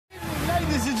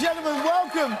Ladies and gentlemen,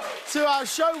 welcome to our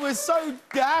show. We're so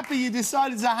happy you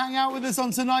decided to hang out with us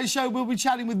on tonight's show. We'll be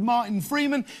chatting with Martin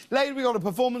Freeman. Later, we got a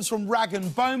performance from Rag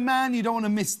and Bone Man. You don't want to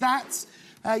miss that.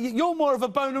 You're more of a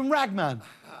Bone and Rag man,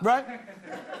 right?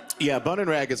 Yeah, Bone and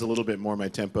Rag is a little bit more my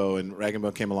tempo, and Rag and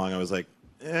Bone came along, I was like,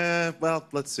 well,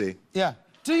 let's see. Yeah.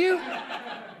 Do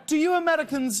you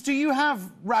Americans, do you have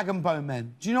Rag and Bone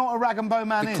men? Do you know what a Rag and Bone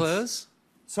man is? The clothes?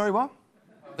 Sorry, what?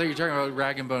 I thought you were talking about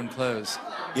Rag and Bone clothes.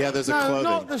 Yeah, there's a No, clothing.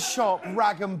 not the shop,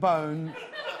 Rag and Bone.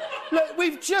 Look,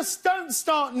 don't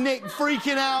start Nick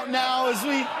freaking out now as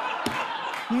we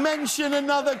mention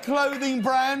another clothing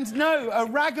brand. No, a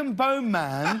Rag and Bone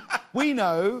man, we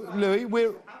know,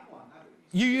 Louis,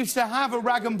 you used to have a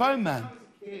Rag and Bone man.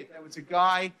 There was a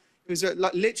guy who was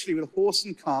like, literally with a horse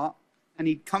and cart, and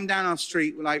he'd come down our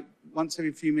street like once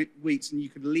every few weeks, and you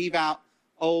could leave out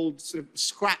old sort of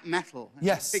scrap metal and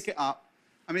yes. pick it up.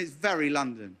 I mean, it's very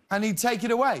London. And he'd take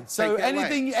it away. So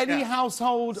anything, any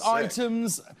household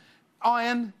items,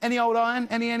 iron, any old iron,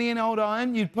 any old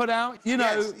iron, you'd put out, you know.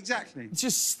 Yes, exactly.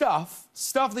 Just stuff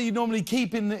that you'd normally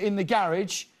keep in the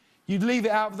garage. You'd leave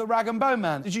it out for the Rag and Bone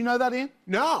man. Did you know that, Ian?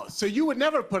 No. So you would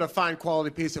never put a fine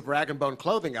quality piece of Rag and Bone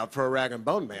clothing out for a Rag and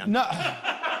Bone man? No.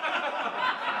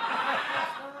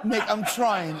 Nick, I'm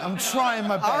trying my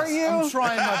best. Are you? I'm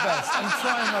trying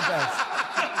my best.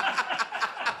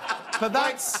 But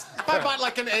that's... If I bought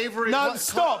like an Avery... No,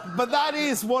 stop. But that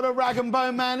is what a Rag and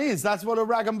Bone man is. That's what a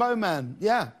Rag and Bone man,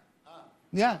 yeah.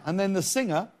 Yeah, and then the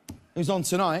singer, who's on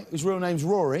tonight, whose real name's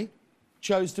Rory,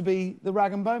 chose to be the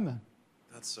Rag and Bone man.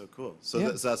 That's so cool. So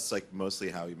Yeah. that's like mostly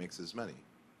how he makes his money.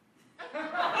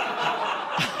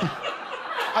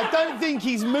 I don't think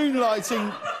he's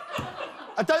moonlighting...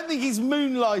 I don't think he's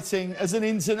moonlighting as an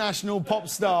international pop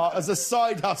star, as a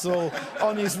side hustle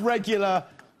on his regular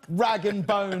Rag and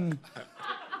Bone...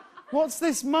 What's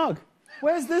this mug?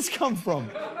 Where's this come from?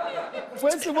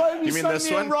 Why have you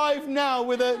suddenly arrived now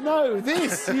with a... No,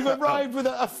 this. You've arrived with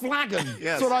a flagon.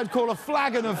 Yes. That's what I'd call a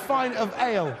flagon of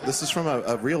ale. This is from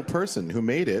a real person who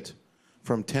made it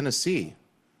from Tennessee.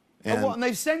 And Oh, what, and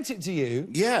they've sent it to you?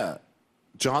 yeah,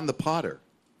 John the Potter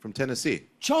from Tennessee.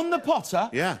 John the Potter?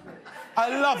 Yeah.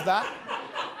 I love that.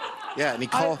 Yeah, and he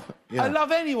called... I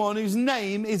love anyone whose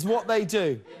name is what they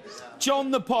do.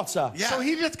 John the Potter. Yeah. So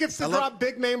he just gets to drop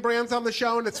big name brands on the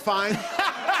show and it's fine?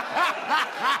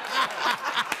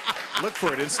 Look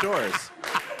for it in stores.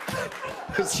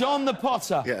 John the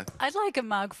Potter. Yeah. I'd like a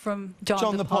mug from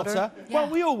John the Potter. Yeah. Well,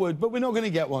 we all would, but we're not going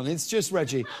to get one. It's just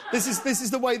Reggie. This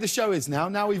is the way the show is now.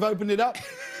 Now we've opened it up.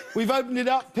 We've opened it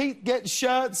up. Pete gets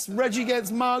shirts. Reggie gets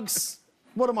mugs.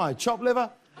 What am I, chopped liver?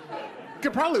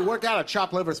 Could probably work out a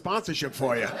chopped liver sponsorship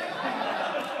for you.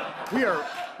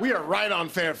 We are right on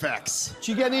Fairfax. Did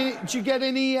you get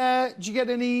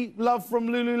any love from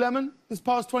Lululemon this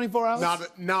past 24 hours?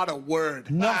 Not a word.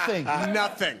 Nothing.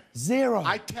 Nothing. Zero.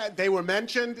 They were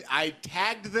mentioned. I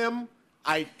tagged them.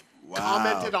 I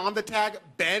commented on the tag.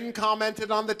 Ben commented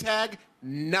on the tag.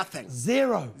 Nothing.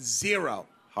 Zero. Zero.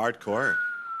 Hardcore.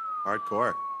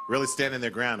 Hardcore. Really standing their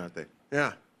ground, aren't they?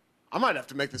 Yeah. I might have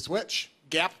to make the switch.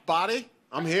 Gap body,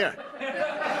 I'm here.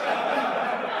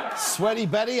 Sweaty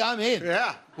Betty, I'm in.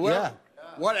 Yeah. Whoever. Yeah.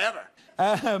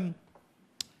 Whatever.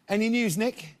 Any news,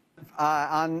 Nick?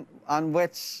 On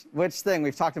which thing?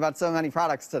 We've talked about so many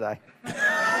products today.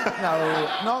 No,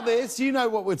 not this. You know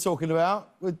what we're talking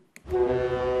about.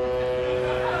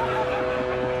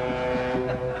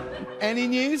 Any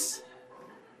news?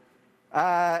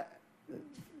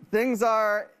 Things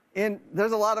are in...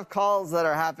 There's a lot of calls that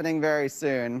are happening very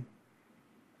soon.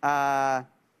 And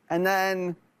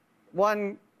then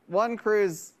one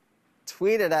cruise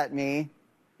tweeted at me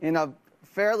in a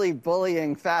fairly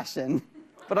bullying fashion,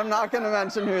 but I'm not going to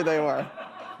mention who they were.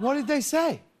 What did they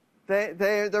say?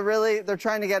 They're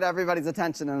trying to get everybody's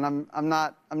attention, and I'm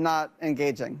not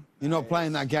engaging. You're not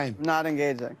playing that game. I'm not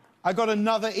engaging. I got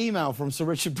another email from Sir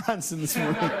Richard Branson this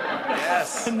morning.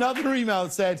 Yes. Another email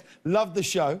that said, "Loved the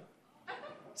show."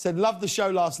 Said, "Loved the show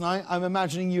last night. I'm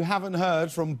imagining you haven't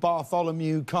heard from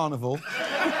Bartholomew Carnival."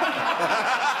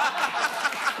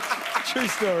 True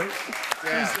story.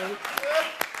 Yeah. True story.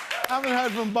 Haven't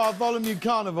heard from Bartholomew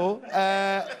Carnival.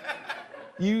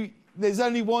 There's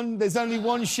only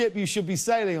one ship you should be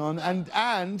sailing on,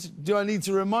 and do I need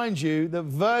to remind you that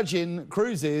Virgin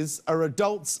Cruises are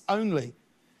adults only?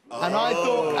 Oh. And I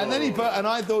thought, and then he put, and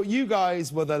I thought you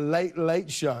guys were the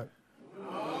Late Show.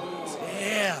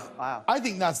 Yeah. Wow. I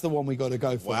think that's the one we got to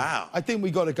go for. Wow. I think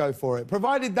we got to go for it.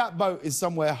 Provided that boat is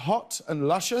somewhere hot and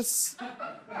luscious,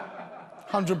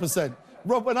 100%.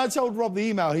 Rob, when I told Rob the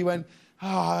email, he went, "Oh,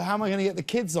 how am I going to get the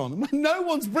kids on?" No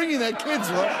one's bringing their kids,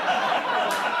 Rob.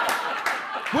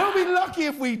 We'll be lucky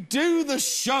if we do the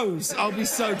shows. I'll be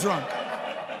so drunk.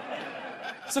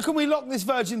 So can we lock this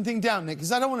Virgin thing down, Nick?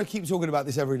 Because I don't want to keep talking about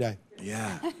this every day.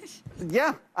 Yeah.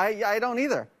 Yeah, I don't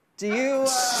either. Do you?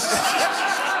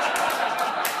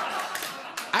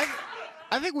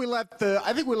 I think we let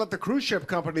the cruise ship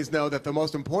companies know that the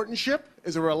most important ship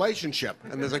is a relationship,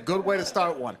 and there's a good way to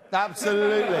start one.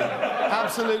 Absolutely.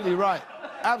 Absolutely right.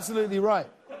 Absolutely right.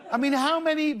 I mean, how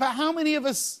many of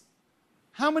us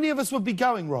would be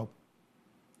going, Rob,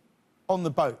 on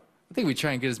the boat? I think we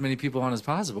try and get as many people on as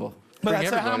possible. But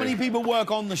so how many people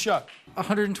work on the show?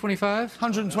 125.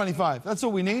 125. That's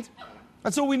all we need.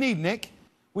 That's all we need, Nick.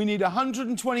 We need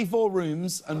 124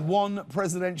 rooms and 1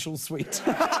 presidential suite.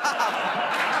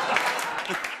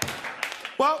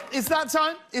 Well, it's that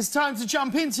time. It's time to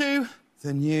jump into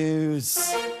the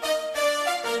news.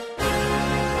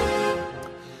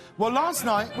 Well, last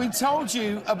night we told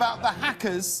you about the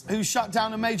hackers who shut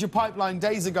down a major pipeline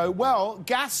days ago. Well,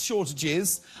 gas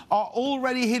shortages are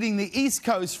already hitting the East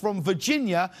Coast from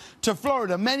Virginia to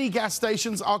Florida. Many gas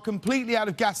stations are completely out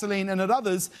of gasoline, and at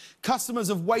others, customers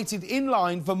have waited in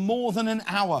line for more than an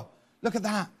hour. Look at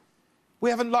that. We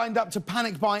haven't lined up to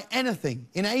panic buy anything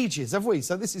in ages, have we?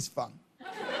 So this is fun.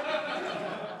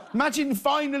 Imagine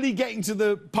finally getting to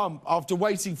the pump after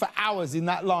waiting for hours in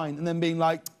that line and then being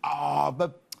like,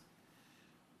 but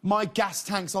my gas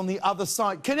tank's on the other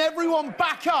side. Can everyone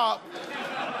back up?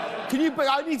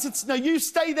 I need to... No, you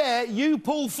stay there, you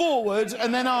pull forward,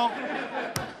 and then I'll...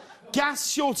 Gas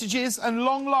shortages and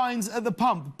long lines at the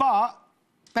pump, but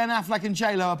Ben Affleck and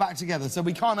J-Lo are back together, so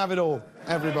we can't have it all,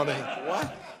 everybody.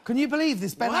 What? Can you believe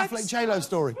this Ben Affleck J-Lo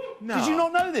story? No. Did you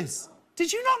not know this?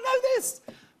 Did you not know this?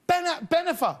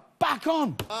 Benifer, back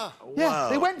on. Yeah,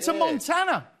 they went to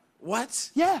Montana.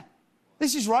 What? Yeah.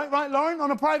 This is right, Lauren?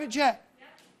 On a private jet.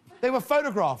 They were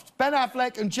photographed. Ben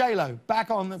Affleck and J-Lo back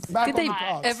on the cards. Did they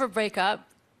ever break up?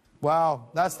 Wow,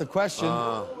 that's the question.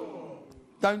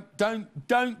 Don't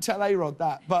tell A-Rod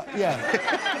that, but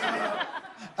yeah.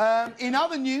 In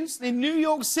other news, in New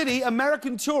York City,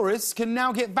 American tourists can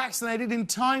now get vaccinated in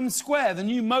Times Square. The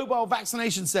new mobile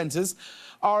vaccination centres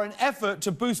are an effort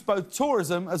to boost both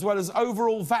tourism as well as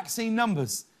overall vaccine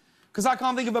numbers. Because I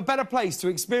can't think of a better place to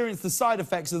experience the side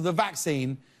effects of the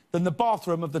vaccine than the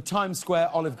bathroom of the Times Square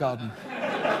Olive Garden.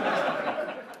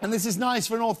 And this is nice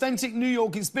for an authentic New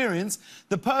York experience.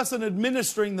 The person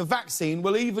administering the vaccine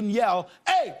will even yell,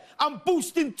 "Hey, I'm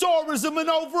boosting tourism and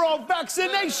overall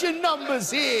vaccination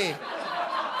numbers here."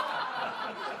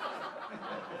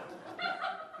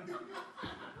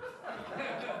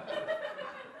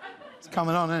 It's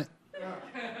coming on, isn't it?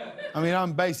 I mean,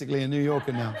 I'm basically a New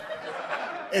Yorker now.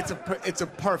 It's a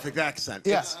perfect accent.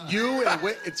 Yeah. It's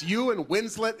you and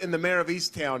Winslet and the mayor of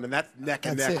Easttown, and that's neck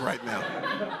and neck right now.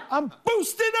 I'm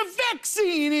boosting a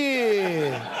vaccine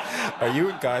here. Are you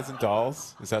in Guys and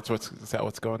Dolls? Is that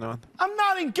what's going on? I'm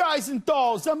not in Guys and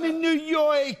Dolls. I'm in New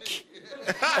York.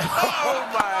 Oh,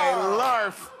 my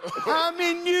larf. I'm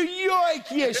in New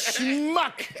York, you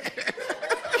schmuck.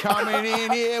 Coming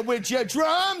in here with your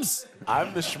drums.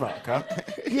 I'm the schmuck, huh?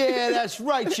 Yeah, that's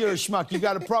right, you're a schmuck. You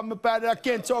got a problem about it? I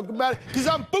can't talk about it because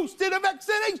I'm boosting a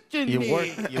vaccination.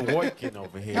 You're working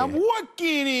over here. I'm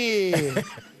working here.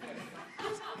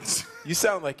 You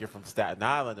sound like you're from Staten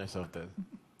Island or something.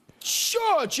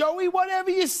 Sure, Joey,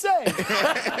 whatever you say.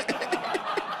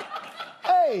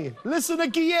 Hey, listen to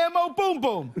Guillermo Boom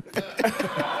Boom.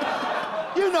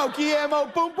 You know Guillermo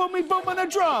Boom Boom, he booming the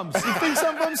drums. He thinks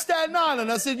I'm from Staten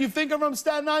Island. I said, you think I'm from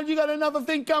Staten Island? You got another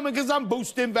thing coming because I'm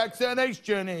boosting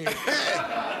vaccination here.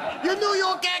 Your New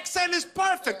York accent is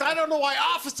perfect. I don't know why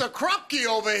Officer Krupke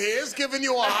over here is giving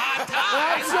you a hard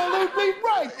time. Absolutely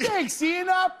right. Thanks, Ian.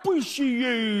 I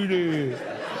appreciate it.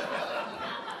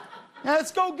 Now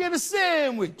let's go get a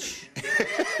sandwich.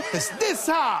 It's this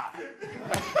high.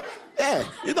 Yeah,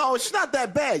 you know, it's not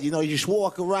that bad. You know, you just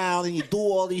walk around and you do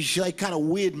all these like kind of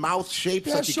weird mouth shapes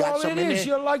like you got something in there. That's all it is.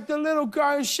 You're like the little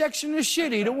guy in Section of the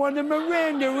City, the one that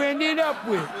Miranda ended up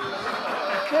with.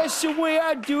 That's the way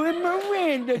I do it,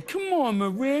 Miranda. Come on,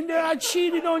 Miranda. I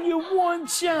cheated on you one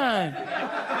time.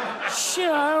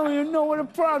 Sure, I don't even know what the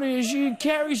problem is. She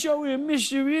carries over a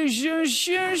mystery. Sure.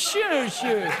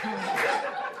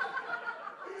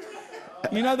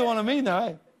 You know the one I mean, though,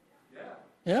 eh?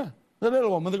 Yeah. The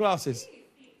little one with the glasses.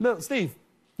 Little Steve,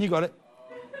 you got it.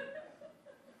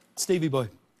 Stevie boy.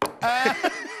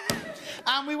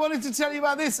 And we wanted to tell you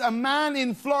about this. A man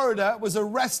in Florida was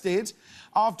arrested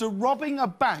after robbing a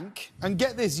bank, and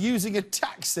get this, using a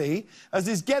taxi as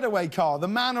his getaway car. The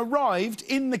man arrived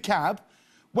in the cab,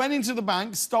 went into the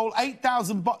bank, stole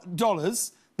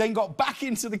 $8,000, then got back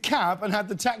into the cab and had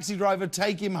the taxi driver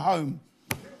take him home.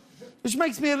 Which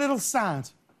makes me a little sad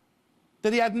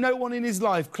that he had no one in his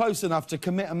life close enough to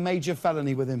commit a major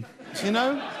felony with him. You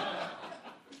know?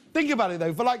 Think about it,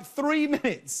 though. For like 3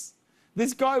 minutes,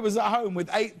 this guy was at home with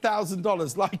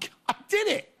 $8,000. Like, I did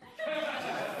it.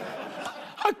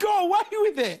 I got away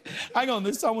with it. Hang on,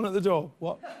 there's someone at the door.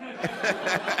 What?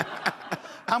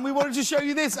 And we wanted to show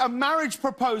you this. A marriage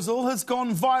proposal has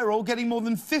gone viral, getting more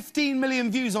than 15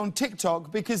 million views on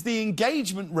TikTok because the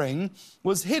engagement ring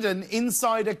was hidden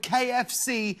inside a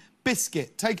KFC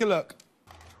biscuit. Take a look.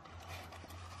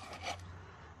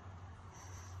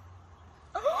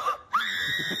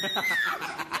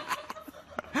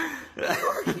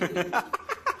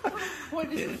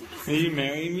 What is this? Will you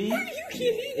marry me? Are you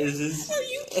kidding? Is this... Are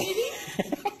you kidding?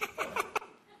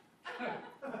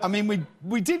 I mean,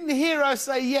 we didn't hear her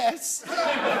say yes.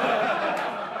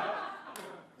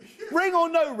 Ring or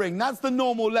no ring, that's the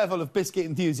normal level of biscuit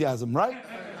enthusiasm, right?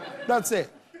 That's it.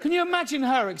 Can you imagine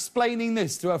her explaining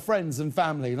this to her friends and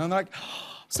family? And I'm like,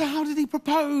 oh, so how did he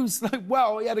propose? Like,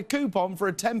 well, he had a coupon for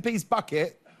a 10-piece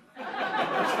bucket.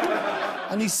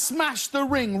 And he smashed the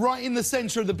ring right in the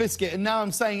centre of the biscuit, and now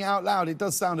I'm saying it out loud, it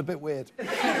does sound a bit weird.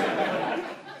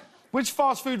 Which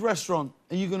fast food restaurant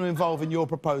are you going to involve in your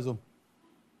proposal?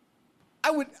 I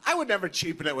would never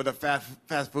cheapen it with a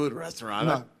fast food restaurant.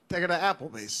 No. I'd take it to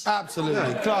Applebee's. Absolutely.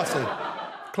 Yeah. Classy.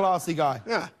 Classy guy.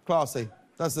 Yeah. Classy.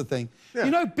 That's the thing. Yeah.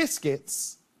 You know,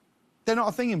 biscuits, they're not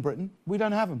a thing in Britain. We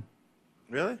don't have them.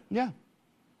 Really? Yeah.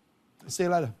 See you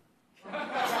later.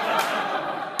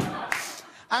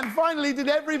 And finally, did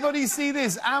everybody see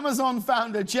this? Amazon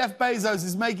founder Jeff Bezos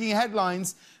is making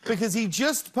headlines because he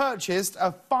just purchased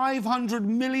a $500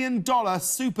 million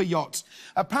super yacht.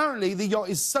 Apparently, the yacht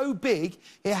is so big,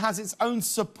 it has its own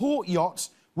support yacht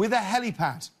with a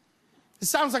helipad. It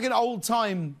sounds like an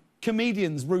old-time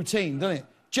comedian's routine, doesn't it?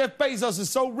 Jeff Bezos is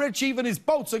so rich, even his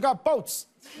boats have got boats.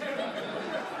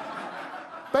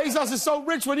 Bezos is so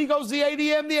rich, when he goes to the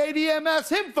ADM asks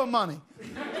him for money.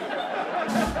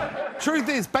 Truth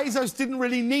is, Bezos didn't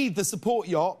really need the support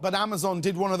yacht, but Amazon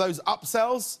did one of those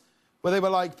upsells where they were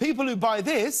like, people who buy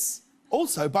this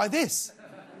also buy this.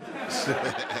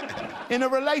 In a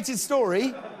related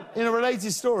story,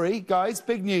 guys,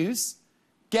 big news.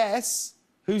 Guess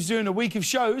who's doing a week of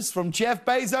shows from Jeff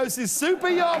Bezos' super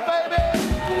yacht,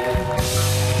 baby?